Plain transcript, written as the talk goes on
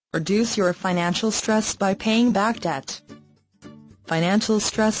Reduce your financial stress by paying back debt. Financial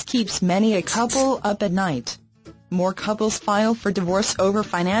stress keeps many a couple up at night. More couples file for divorce over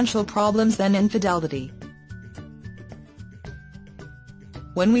financial problems than infidelity.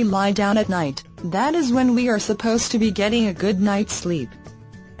 When we lie down at night, that is when we are supposed to be getting a good night's sleep.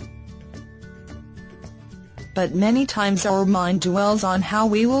 But many times our mind dwells on how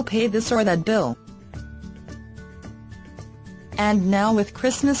we will pay this or that bill. And now with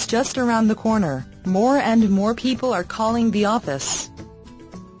Christmas just around the corner, more and more people are calling the office,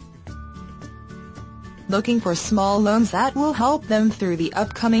 looking for small loans that will help them through the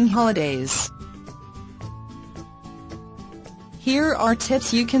upcoming holidays. Here are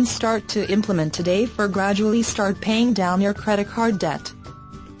tips you can start to implement today for gradually start paying down your credit card debt.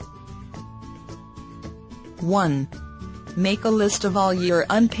 1. Make a list of all your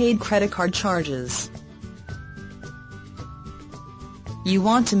unpaid credit card charges. You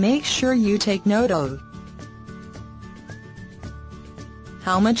want to make sure you take note of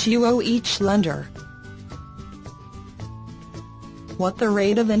how much you owe each lender, what the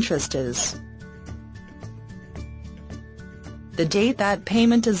rate of interest is, the date that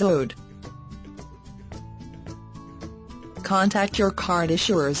payment is owed. Contact your card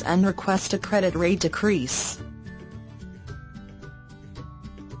issuers and request a credit rate decrease.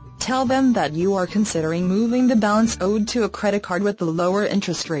 Tell them that you are considering moving the balance owed to a credit card with the lower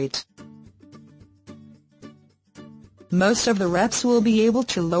interest rate. Most of the reps will be able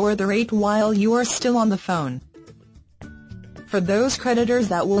to lower the rate while you are still on the phone. For those creditors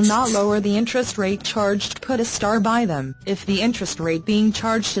that will not lower the interest rate charged, put a star by them. If the interest rate being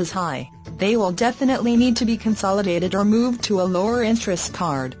charged is high, they will definitely need to be consolidated or moved to a lower interest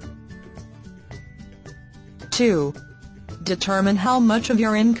card. 2. Determine how much of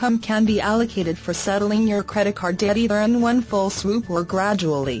your income can be allocated for settling your credit card debt, either in one full swoop or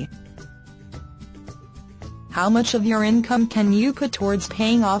gradually. How much of your income can you put towards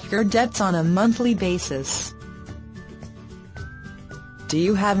paying off your debts on a monthly basis? Do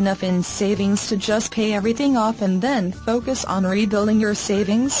you have enough in savings to just pay everything off and then focus on rebuilding your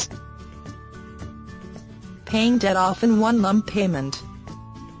savings? Paying debt off in one lump payment.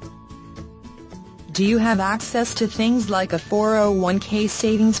 Do you have access to things like a 401k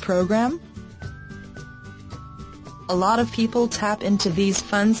savings program? A lot of people tap into these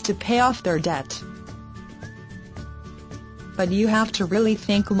funds to pay off their debt. But you have to really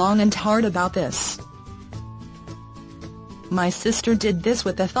think long and hard about this. My sister did this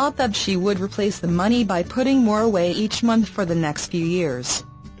with the thought that she would replace the money by putting more away each month for the next few years.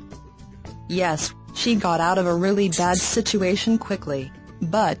 Yes, she got out of a really bad situation quickly,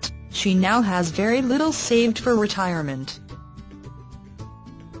 but she now has very little saved for retirement.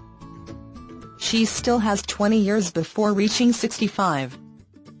 She still has 20 years before reaching 65.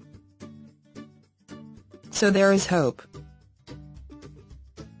 So there is hope.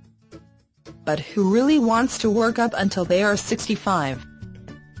 But who really wants to work up until they are 65?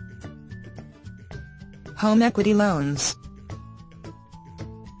 Home equity loans.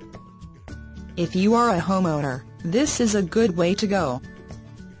 If you are a homeowner, this is a good way to go.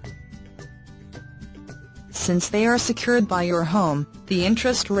 Since they are secured by your home, the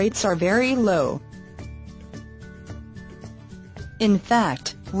interest rates are very low. In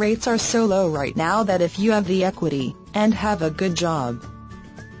fact, rates are so low right now that if you have the equity and have a good job,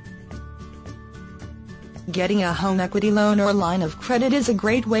 getting a home equity loan or line of credit is a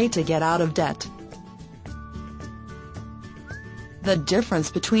great way to get out of debt. The difference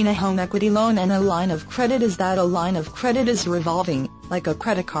between a home equity loan and a line of credit is that a line of credit is revolving, like a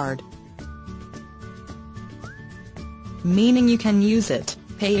credit card. Meaning you can use it,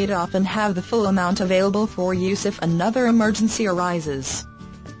 pay it off and have the full amount available for use if another emergency arises.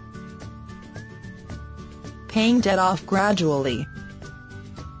 Paying debt off gradually.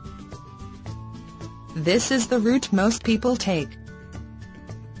 This is the route most people take.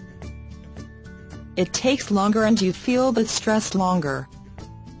 It takes longer and you feel the stress longer.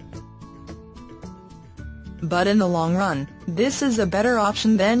 But in the long run, this is a better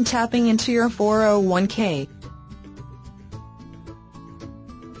option than tapping into your 401k.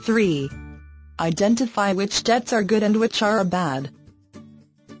 3. Identify which debts are good and which are bad.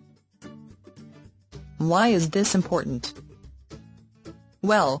 Why is this important?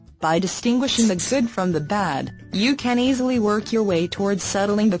 Well, by distinguishing the good from the bad, you can easily work your way towards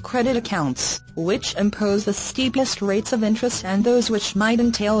settling the credit accounts, which impose the steepest rates of interest and those which might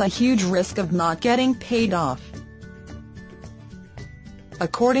entail a huge risk of not getting paid off.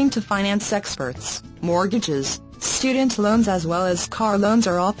 According to finance experts, mortgages, student loans as well as car loans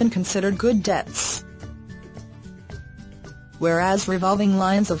are often considered good debts. whereas revolving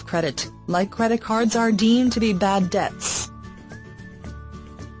lines of credit, like credit cards, are deemed to be bad debts.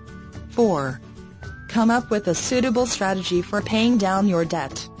 4. Come up with a suitable strategy for paying down your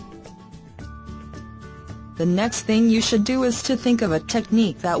debt. The next thing you should do is to think of a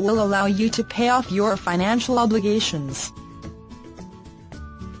technique that will allow you to pay off your financial obligations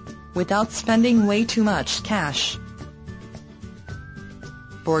without spending way too much cash.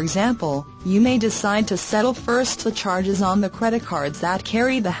 For example, you may decide to settle first the charges on the credit cards that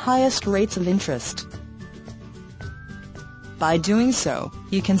carry the highest rates of interest. By doing so,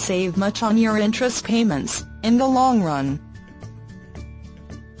 you can save much on your interest payments in the long run.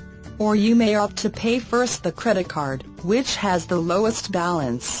 Or you may opt to pay first the credit card, which has the lowest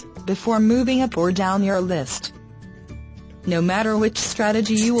balance, before moving up or down your list. No matter which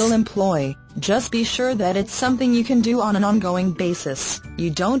strategy you will employ, just be sure that it's something you can do on an ongoing basis.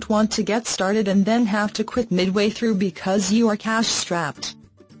 You don't want to get started and then have to quit midway through because you are cash-strapped.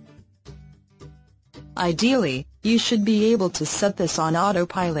 Ideally, you should be able to set this on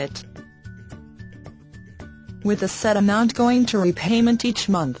autopilot, with a set amount going to repayment each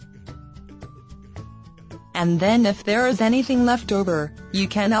month. And then if there is anything left over, you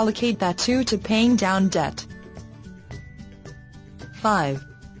can allocate that to paying down debt. 5.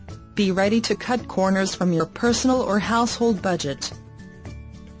 Be ready to cut corners from your personal or household budget,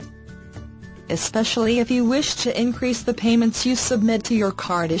 especially if you wish to increase the payments you submit to your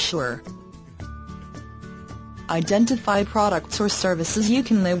card issuer. Identify products or services you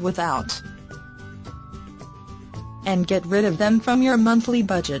can live without, and get rid of them from your monthly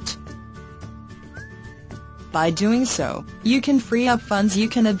budget. By doing so, you can free up funds you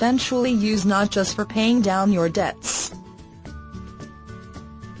can eventually use not just for paying down your debts,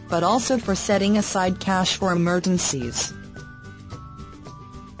 but also for setting aside cash for emergencies.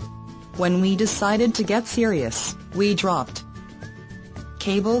 When we decided to get serious, we dropped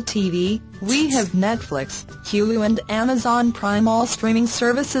cable TV. We have Netflix, Hulu and Amazon Prime, all streaming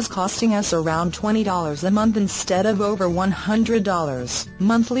services costing us around $20 a month instead of over $100.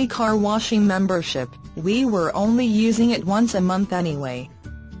 Monthly car washing membership, we were only using it once a month anyway.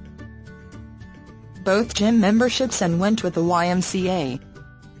 Both gym memberships, and went with the YMCA.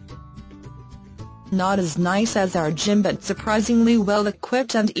 Not as nice as our gym, but surprisingly well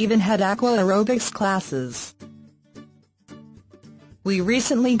equipped, and even had aqua aerobics classes. We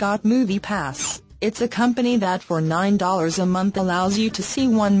recently got Movie Pass. It's a company that for $9 a month allows you to see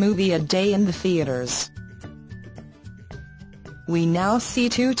one movie a day in the theaters. We now see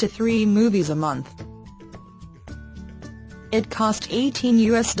 2 to 3 movies a month. It cost $18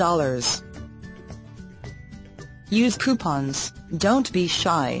 US. Use coupons, don't be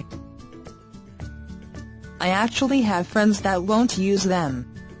shy. I actually have friends that won't use them.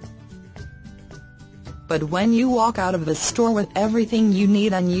 But when you walk out of the store with everything you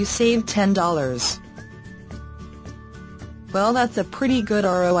need and you save $10, well, that's a pretty good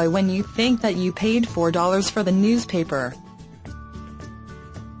ROI when you think that you paid $4 for the newspaper.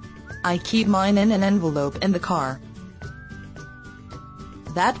 I keep mine in an envelope in the car.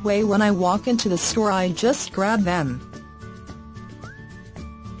 That way when I walk into the store I just grab them.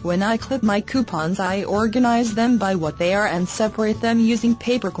 When I clip my coupons I organize them by what they are and separate them using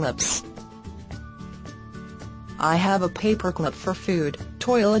paper clips. I have a paperclip for food,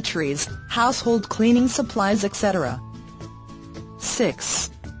 toiletries, household cleaning supplies, etc.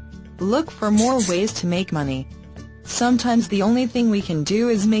 6. Look for more ways to make money. Sometimes the only thing we can do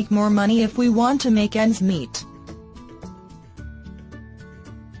is make more money if we want to make ends meet.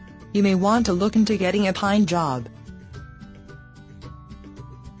 You may want to look into getting a part-time job.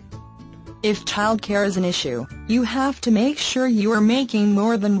 If childcare is an issue, you have to make sure you are making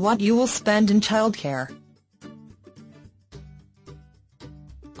more than what you will spend in childcare.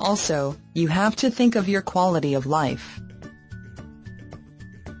 Also, you have to think of your quality of life.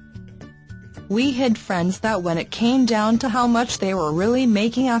 We had friends that when it came down to how much they were really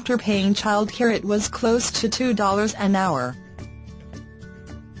making after paying childcare, it was close to $2 an hour.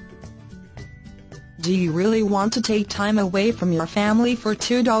 Do you really want to take time away from your family for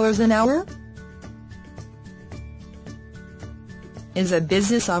 $2 an hour? Is a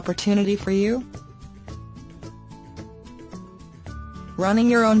business opportunity for you?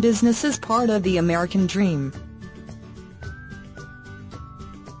 Running your own business is part of the American dream.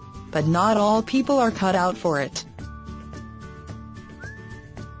 But not all people are cut out for it.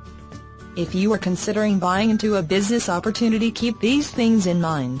 If you are considering buying into a business opportunity, keep these things in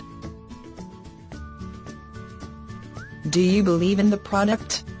mind. Do you believe in the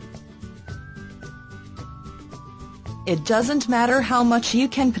product? It doesn't matter how much you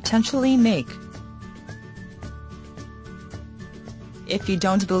can potentially make. If you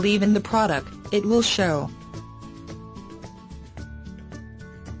don't believe in the product, it will show.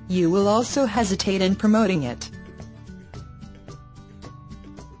 You will also hesitate in promoting it.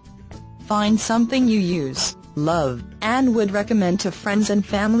 Find something you use, love, and would recommend to friends and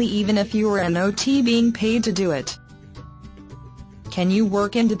family even if you are an OT being paid to do it. Can you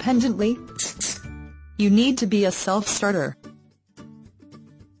work independently? You need to be a self-starter.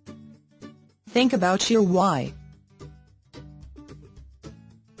 Think about your why,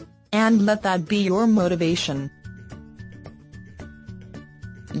 and let that be your motivation.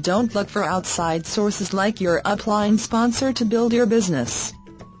 Don't look for outside sources like your upline sponsor to build your business.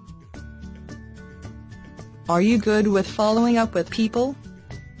 Are you good with following up with people?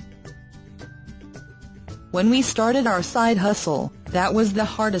 When we started our side hustle, that was the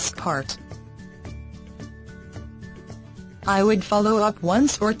hardest part. I would follow up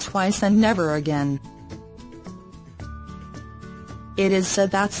once or twice and never again. It is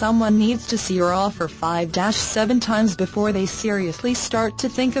said that someone needs to see your offer 5-7 times before they seriously start to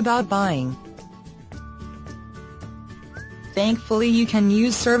think about buying. Thankfully, you can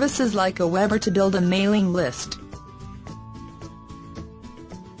use services like Aweber to build a mailing list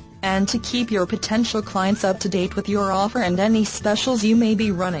and to keep your potential clients up to date with your offer and any specials you may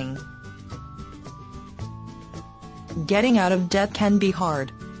be running. Getting out of debt can be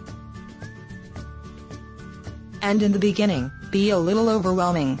hard, and in the beginning, be a little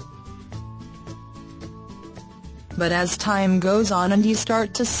overwhelming. But as time goes on and you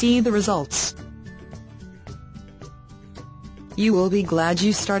start to see the results, you will be glad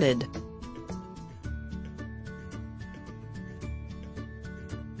you started.